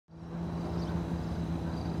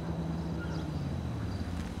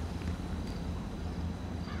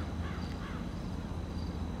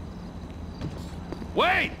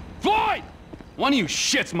Wait! Floyd! One of you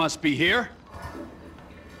shits must be here.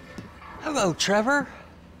 Hello, Trevor.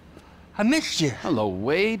 I missed you. Hello,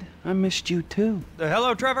 Wade. I missed you too.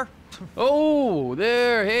 Hello, Trevor. Oh,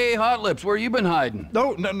 there. Hey, Hot Lips, where you been hiding?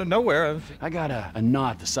 Nowhere. I got a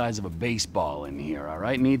knot the size of a baseball in here, all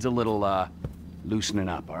right? Needs a little, loosening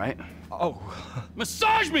up, all right? Oh.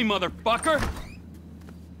 Massage me, motherfucker!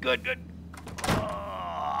 Good.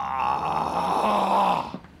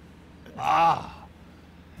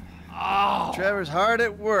 Trevor's hard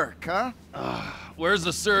at work, huh? Where's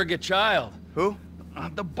the surrogate child? Who?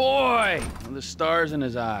 The boy! With the stars in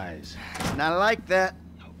his eyes. Not like that.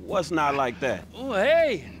 What's not like that? Oh,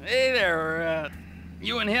 hey there,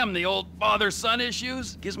 you and him, the old father-son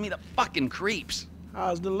issues? Gives me the fucking creeps.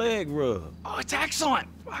 How's the leg rub? Oh, it's excellent.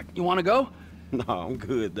 Fuck, you wanna go? No, I'm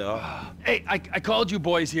good, dog. Hey, I called you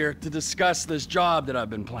boys here to discuss this job that I've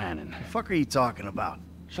been planning. The fuck are you talking about?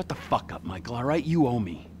 Shut the fuck up, Michael, all right? You owe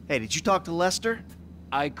me. Hey, did you talk to Lester?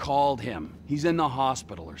 I called him. He's in the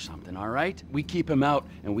hospital or something, all right? We keep him out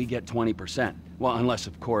and we get 20%. Well, unless,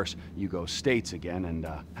 of course, you go states again and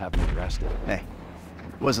have him arrested. Hey,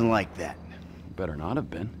 it wasn't like that. Better not have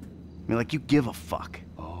been. I mean, like, you give a fuck.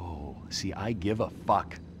 Oh, see, I give a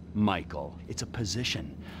fuck, Michael. It's a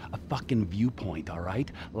position, a fucking viewpoint, all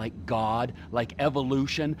right? Like God, like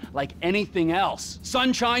evolution, like anything else.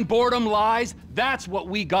 Sunshine, boredom, lies, that's what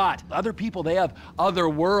we got. Other people, they have other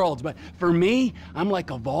worlds, but for me, I'm like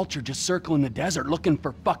a vulture just circling the desert looking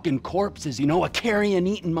for fucking corpses, you know, a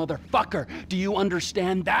carrion-eating motherfucker. Do you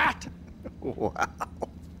understand that? Wow.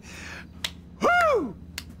 Woo!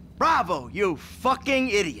 Bravo, you fucking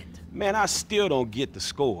idiot. Man, I still don't get the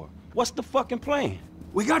score. What's the fucking plan?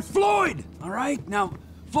 We got Floyd, all right? Now,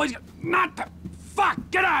 Floyd's got... Not the...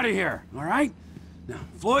 Fuck! Get out of here, all right? Now,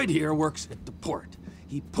 Floyd here works at the port.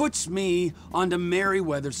 He puts me onto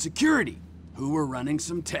MERRYWEATHER security, who are running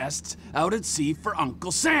some tests out at sea for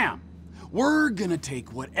Uncle Sam. We're gonna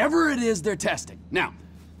take whatever it is they're testing. Now,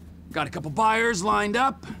 got a couple buyers lined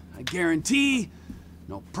up. I guarantee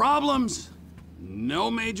no problems,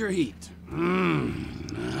 no major heat.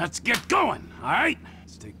 Let's get going, all right?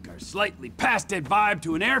 Let's take our slightly past dead vibe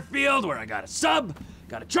to an airfield where I got a sub,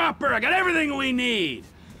 got a chopper, I got everything we need.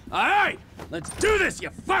 All right, let's do this, you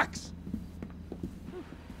fucks!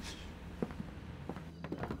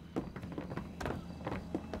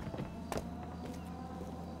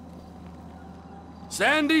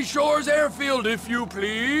 Sandy Shores Airfield, if you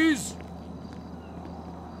please.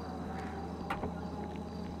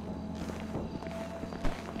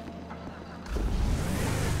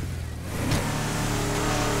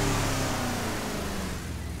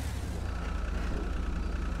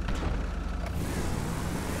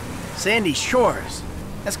 Sandy Shores.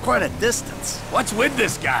 That's quite a distance. What's with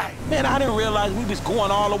this guy? Man, I didn't realize we was going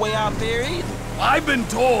all the way out there either. I've been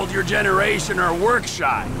told your generation are work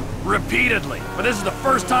shy. Repeatedly. But this is the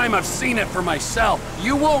first time I've seen it for myself.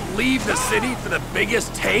 You won't leave the city for the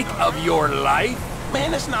biggest take of your life?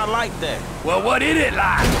 Man, it's not like that. Well, what is it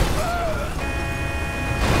like?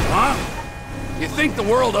 Huh? You think the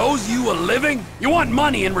world owes you a living? You want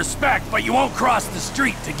money and respect, but you won't cross the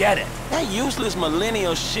street to get it. That useless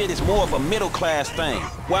millennial shit is more of a middle-class thing.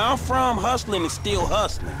 Where I'm from, hustling is still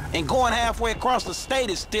hustling. And going halfway across the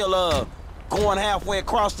state is still, going halfway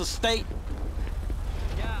across the state.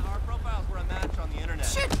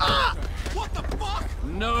 Shit up! What the fuck?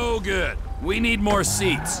 No good. We need more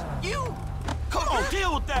seats. You! Come on,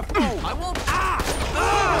 deal with that fool! I won't...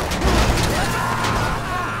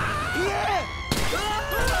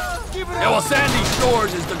 Yeah, well, Sandy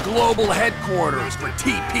Shores is the global headquarters for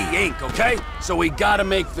TP Inc., okay? So we gotta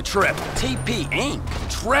make the trip. TP Inc.?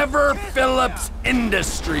 Trevor Phillips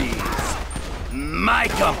Industries. My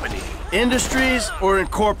company. Industries or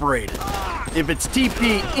Incorporated? If it's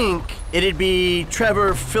TP Inc., it'd be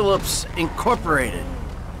Trevor Phillips Incorporated.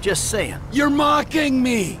 Just saying. You're mocking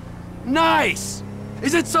me! Nice!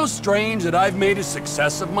 Is it so strange that I've made a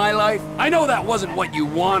success of my life? I know that wasn't what you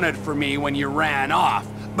wanted for me when you ran off,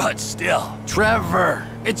 but still. Trevor!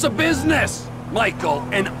 It's a business, Michael,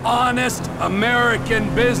 an honest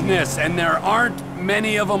American business, and there aren't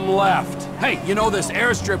many of them left. Hey, you know this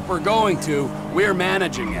airstrip we're going to, we're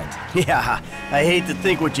managing it. Yeah, I hate to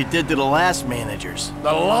think what you did to the last managers.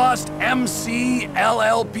 The Lost MC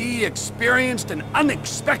LLP experienced an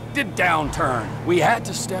unexpected downturn. We had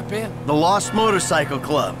to step in. The Lost Motorcycle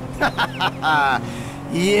Club.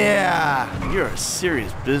 Yeah, you're a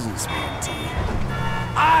serious businessman, T.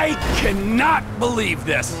 I cannot believe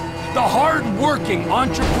this. The hard-working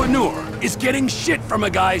entrepreneur is getting shit from a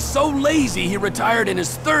guy so lazy he retired in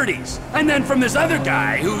his 30s. And then from this other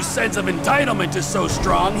guy whose sense of entitlement is so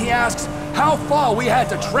strong, he asks how far we had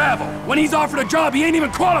to travel when he's offered a job he ain't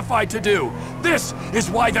even qualified to do. This is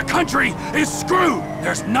why the country is screwed.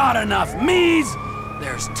 There's not enough me's,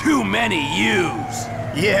 there's too many you's.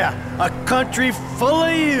 Yeah, a country full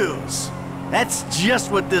of yous. That's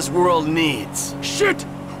just what this world needs. Shit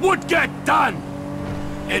would get done.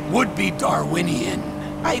 It would be Darwinian.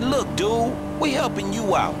 Hey, look, dude, we helping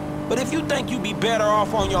you out. But if you think you'd be better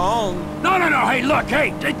off on your own... No, hey, look,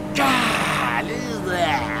 hey, God,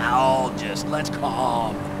 just let's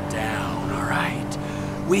calm down, all right?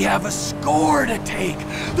 We have a score to take.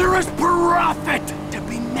 There is profit to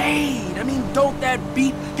be made. I mean, don't that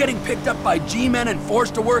beat getting picked up by G-men and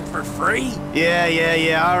forced to work for free?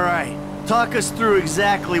 Yeah, all right. Talk us through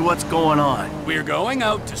exactly what's going on. We're going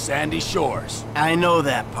out to Sandy Shores. I know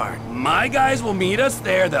that part. My guys will meet us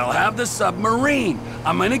there. They'll have the submarine.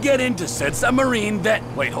 I'm gonna get into said submarine that...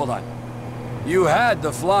 Wait, hold on. You had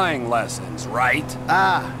the flying lessons, right?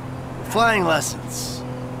 Ah, flying lessons.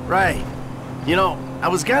 Right. You know, I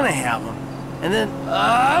was gonna have them, and then...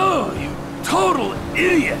 Oh, you total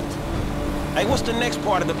idiot! Hey, what's the next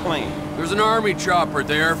part of the plan? There's an army chopper at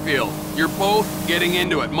the airfield. You're both getting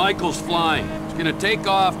into it. Michael's flying. He's gonna take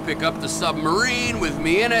off, pick up the submarine with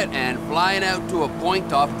me in it, and flying out to a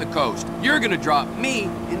point off the coast. You're gonna drop me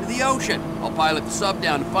into the ocean. I'll pilot the sub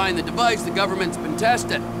down to find the device the government's been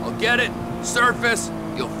testing. I'll get it, surface,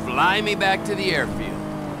 you'll fly me back to the airfield.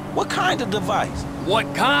 What kind of device?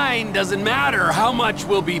 What kind doesn't matter. How much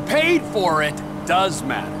will be paid for it does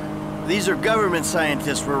matter. These are government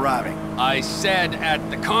scientists we're robbing. I said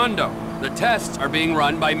at the condo. The tests are being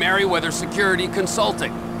run by MERRYWEATHER Security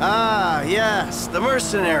Consulting. Ah, yes, the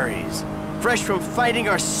mercenaries. Fresh from fighting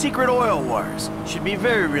our secret oil wars. Should be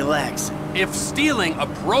very relaxing. If stealing a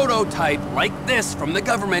prototype like this from the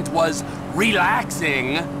government was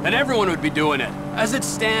relaxing, then everyone would be doing it. As it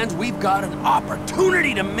stands, we've got an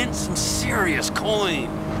opportunity to mint some serious coin.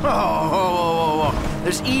 Whoa.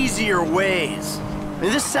 There's easier ways. I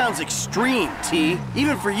mean, this sounds extreme, T,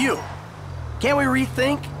 even for you. Can't we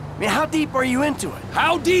rethink? I mean, how deep are you into it?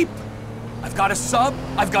 How deep? I've got a sub,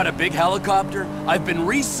 I've got a big helicopter. I've been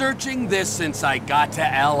researching this since I got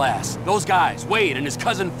to LS. Those guys, Wade and his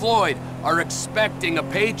cousin Floyd, are expecting a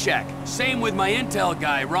paycheck. Same with my intel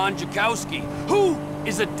guy, Ron Jakowski, who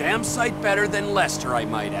is a damn sight better than Lester, I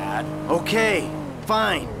might add. Okay,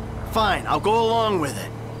 fine. I'll go along with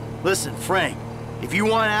it. Listen, Frank, if you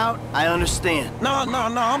want out, I understand. No,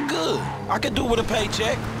 I'm good. I could do with a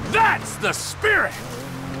paycheck. That's the spirit!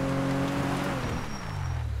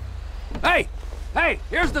 Hey,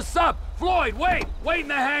 here's the sub. Floyd, wait in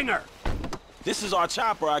the hangar. This is our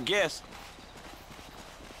chopper, I guess.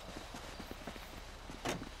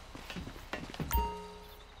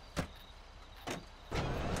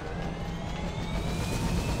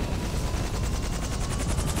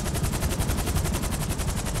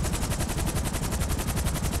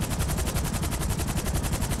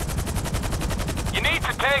 You need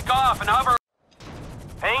to take off and hover.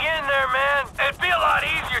 Hang in there, man. It'd be a lot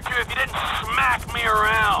easier to if you didn't smack me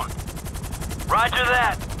around. Roger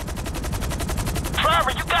that.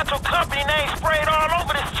 Trevor, you got your company name sprayed all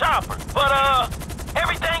over this chopper. But,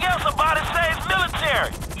 everything else about it says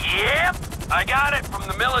military. Yep, I got it from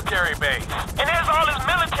the military base. And there's all this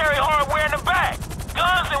military hardware in the back.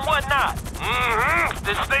 Guns and whatnot. If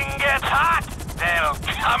this thing gets hot, they'll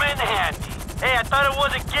come in handy. Hey, I thought it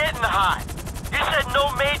wasn't getting hot. You said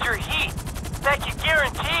no major heat. That you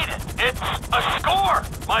guaranteed it. It's a score,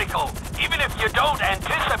 Michael. Even if you don't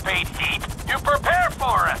anticipate heat, you prepare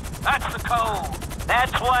for it. That's the code.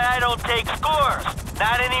 That's why I don't take scores.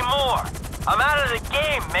 Not anymore. I'm out of the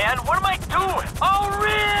game, man. What am I doing? Oh,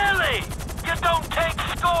 really? You don't take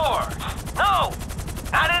scores? No,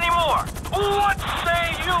 not anymore. What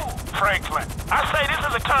say you, Franklin? I say this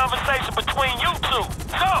is a conversation between you two.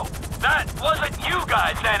 So, that wasn't you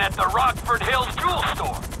guys then at the Rockford Hills jewel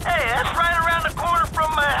store? Hey, that's right around the corner from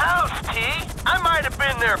my house, T. I might have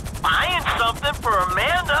been there buying something for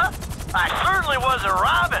Amanda. I certainly wasn't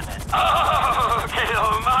robbing it. Oh, okay,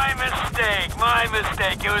 my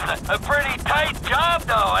mistake. It was a pretty tight job,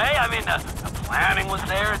 though, eh? I mean, the planning was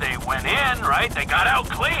there, they went in, right? They got out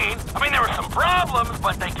clean. I mean, there were some problems,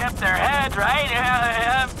 but they kept their heads, right?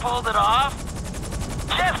 Yeah, pulled it off.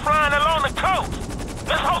 Just flying along the coast.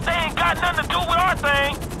 This whole thing ain't got nothing to do with our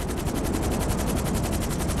thing.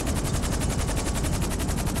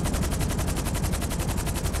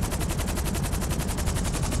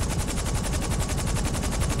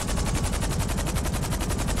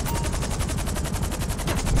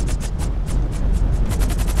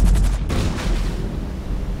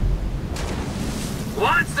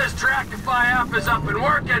 GTA5 is up and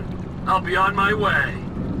working, I'll be on my way.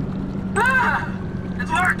 Ah!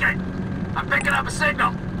 It's working! I'm picking up a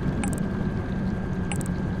signal.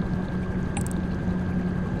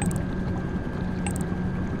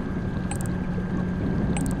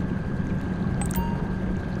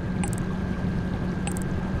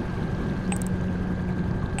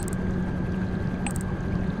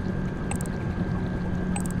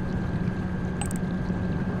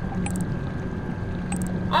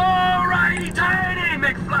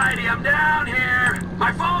 McFlighty, I'm down here.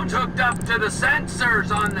 My phone's hooked up to the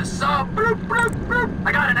sensors on the sub. Bloop, bloop, bloop.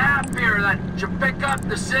 I got an app here that should pick up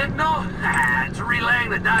the signal. It's relaying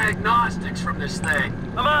the diagnostics from this thing.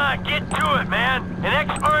 Come on, get to it, man. An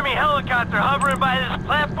ex-Army helicopter hovering by this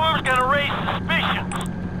platform's gonna raise suspicions.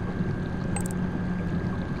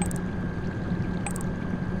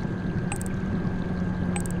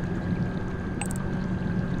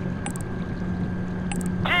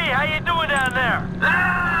 How you doing down there?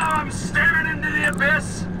 Ah, I'm staring into the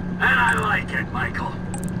abyss, and I like it, Michael.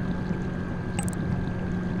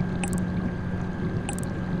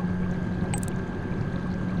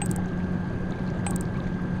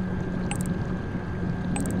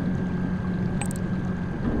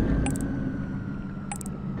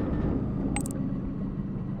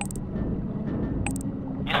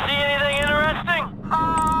 You see anything interesting?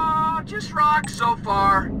 Just rocks so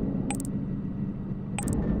far.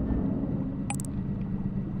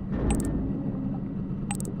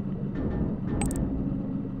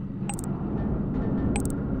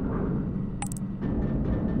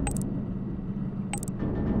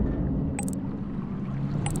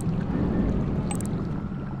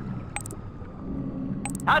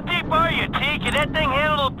 How deep are you, T? Can that thing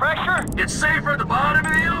handle the pressure? It's safer at the bottom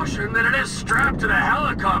of the ocean than it is strapped to the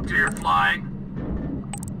helicopter you're flying.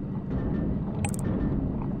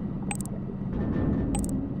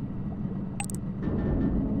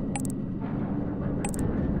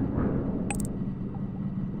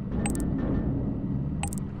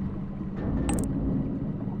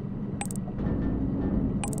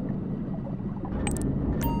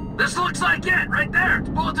 This looks like it, right there. It's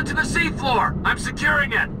bolted to the seafloor. I'm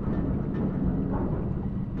securing it.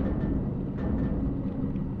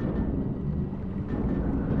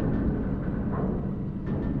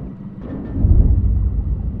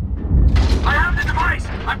 I have the device.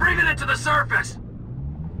 I'm bringing it to the surface.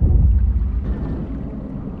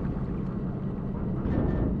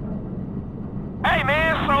 Hey,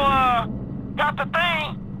 man, so, got the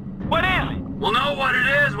thing? What is it? We'll know what it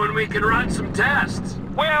is when we can run some tests.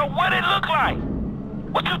 Well, what it look like?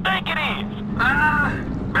 What you think it is?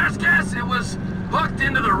 Best guess it was hooked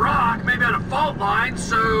into the rock, maybe on a fault line,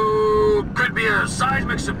 so could be a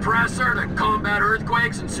seismic suppressor to combat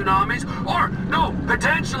earthquakes and tsunamis, or, no,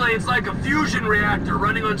 potentially it's like a fusion reactor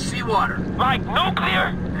running on seawater. Like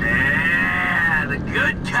nuclear? Yeah, the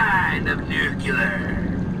good kind of nuclear.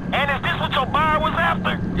 And is this what your buyer was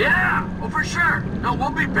after? Yeah, well, for sure. No,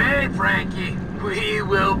 we'll be paid, Frankie. We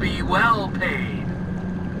will be well paid.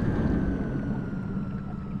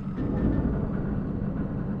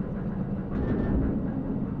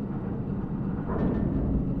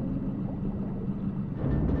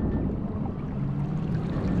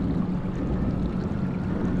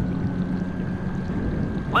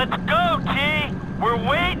 Let's go, T. We're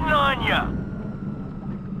waiting on you.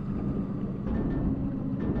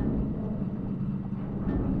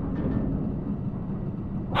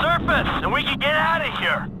 Surface, and we can get out of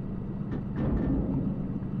here.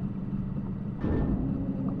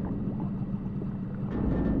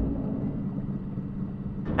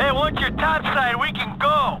 Hey, once you're topside, we can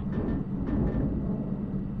go.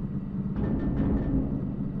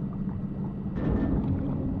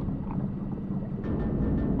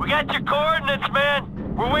 We got your coordinates,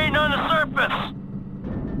 man. We're waiting on the surface.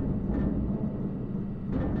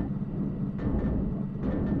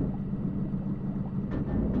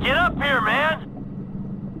 Get up here, man.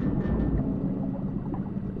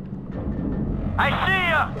 I see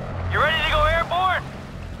ya. You ready to go airborne?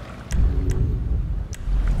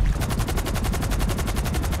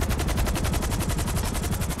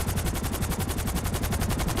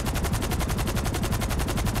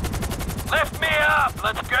 Lift me up.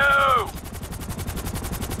 Let's go.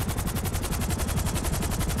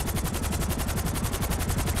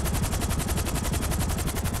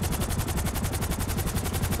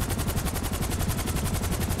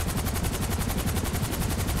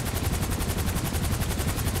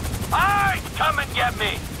 Come and get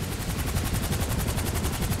me!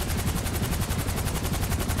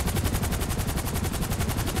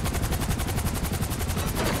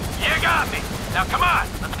 You got me! Now come on,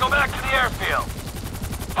 let's go back to the airfield.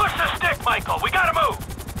 Push the stick! Michael. We gotta move.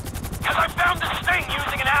 Because I found this thing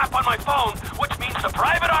using an app on my phone, which means the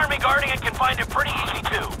private army guarding it can find it pretty easy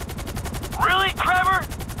too. Really, Trevor?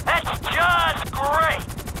 That's just great.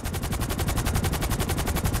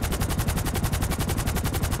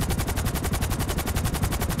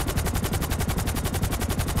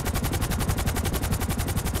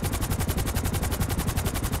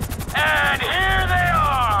 And here they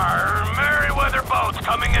are, Merryweather boats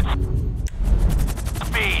coming at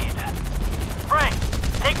speed. Frank,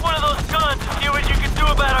 take one of those guns and see what you can do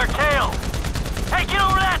about our tail. Hey, get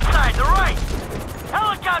over that side, the right.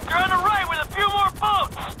 Helicopter on the right with a few more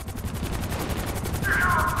boats.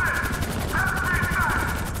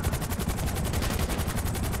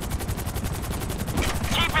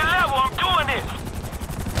 Keep it level, I'm doing this.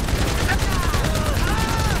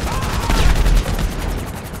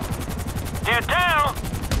 They're down.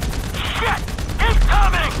 Shit!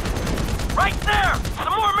 Incoming! Right there!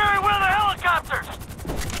 Some more Merryweather helicopters!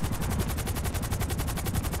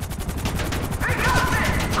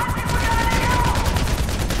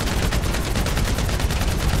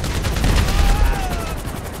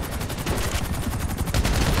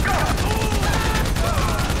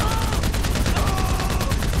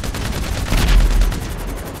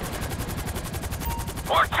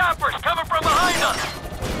 More choppers coming from behind us!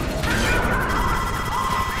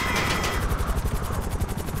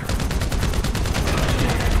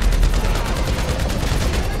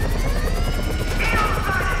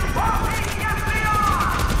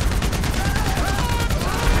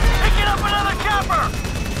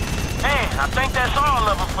 I think that's all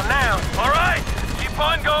of them for now. All right, keep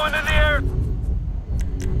on going in the air.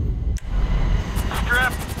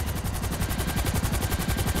 Strip.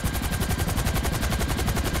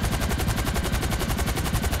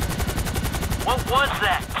 What was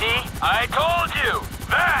that, T? I told you,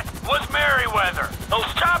 that was Merryweather.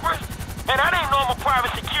 Those choppers? And that ain't normal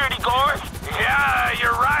private security guards. Yeah,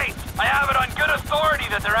 you're right. I have it on good authority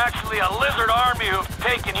that they're actually a lizard army who've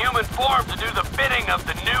taken human form to do the bidding of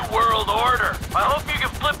the New World Order. I hope you can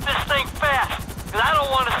flip this thing fast, because I don't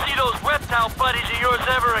want to see those reptile buddies of yours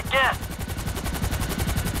ever again.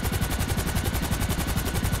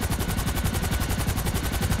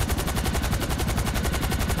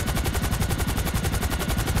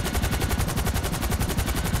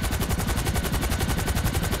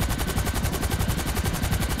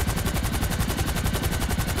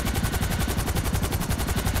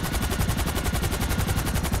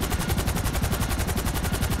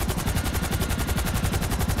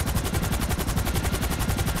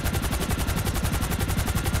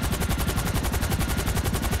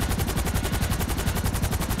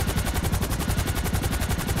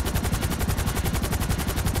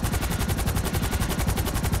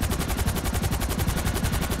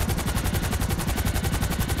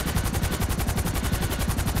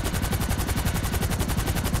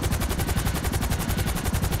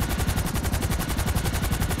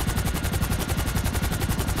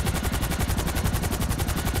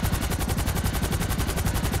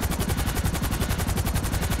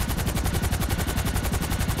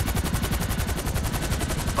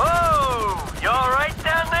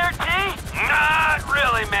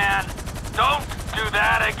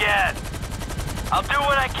 Again. I'll do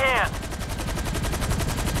what I can.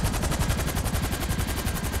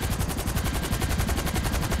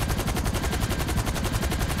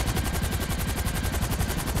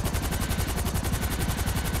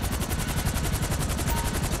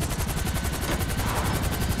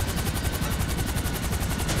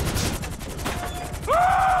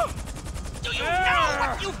 Do you know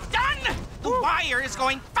what you've done? The wire is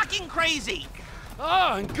going fucking crazy.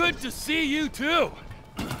 Oh, and good to see you too.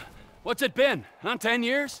 What's it been? 10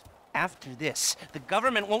 years? After this, the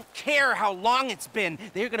government won't care how long it's been.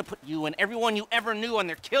 They're gonna put you and everyone you ever knew on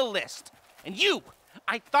their kill list. And you!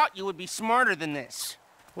 I thought you would be smarter than this.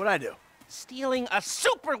 What'd I do? Stealing a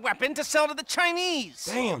super weapon to sell to the Chinese!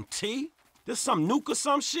 Damn, T. This some nuke or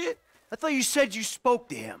some shit? I thought you said you spoke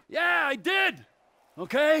to him. Yeah, I did.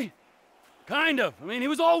 Okay? Kind of. I mean, he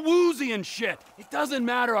was all woozy and shit. It doesn't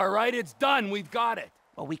matter, all right? It's done. We've got it.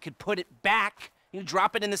 Well, we could put it back. You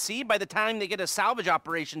drop it in the sea by the time they get a salvage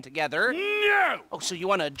operation together. No! Oh, so you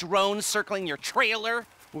want a drone circling your trailer?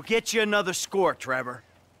 We'll get you another score, Trevor.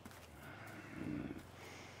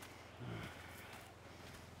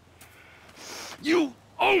 You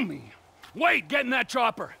owe me! Wait, get in that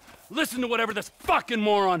chopper. Listen to whatever this fucking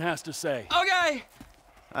moron has to say. Okay.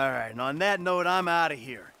 All right, and on that note, I'm out of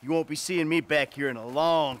here. You won't be seeing me back here in a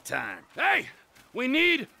long time. Hey! We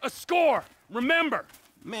need a score! Remember!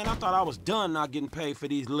 Man, I thought I was done not getting paid for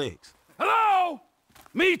these licks. Hello?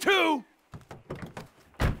 Me too!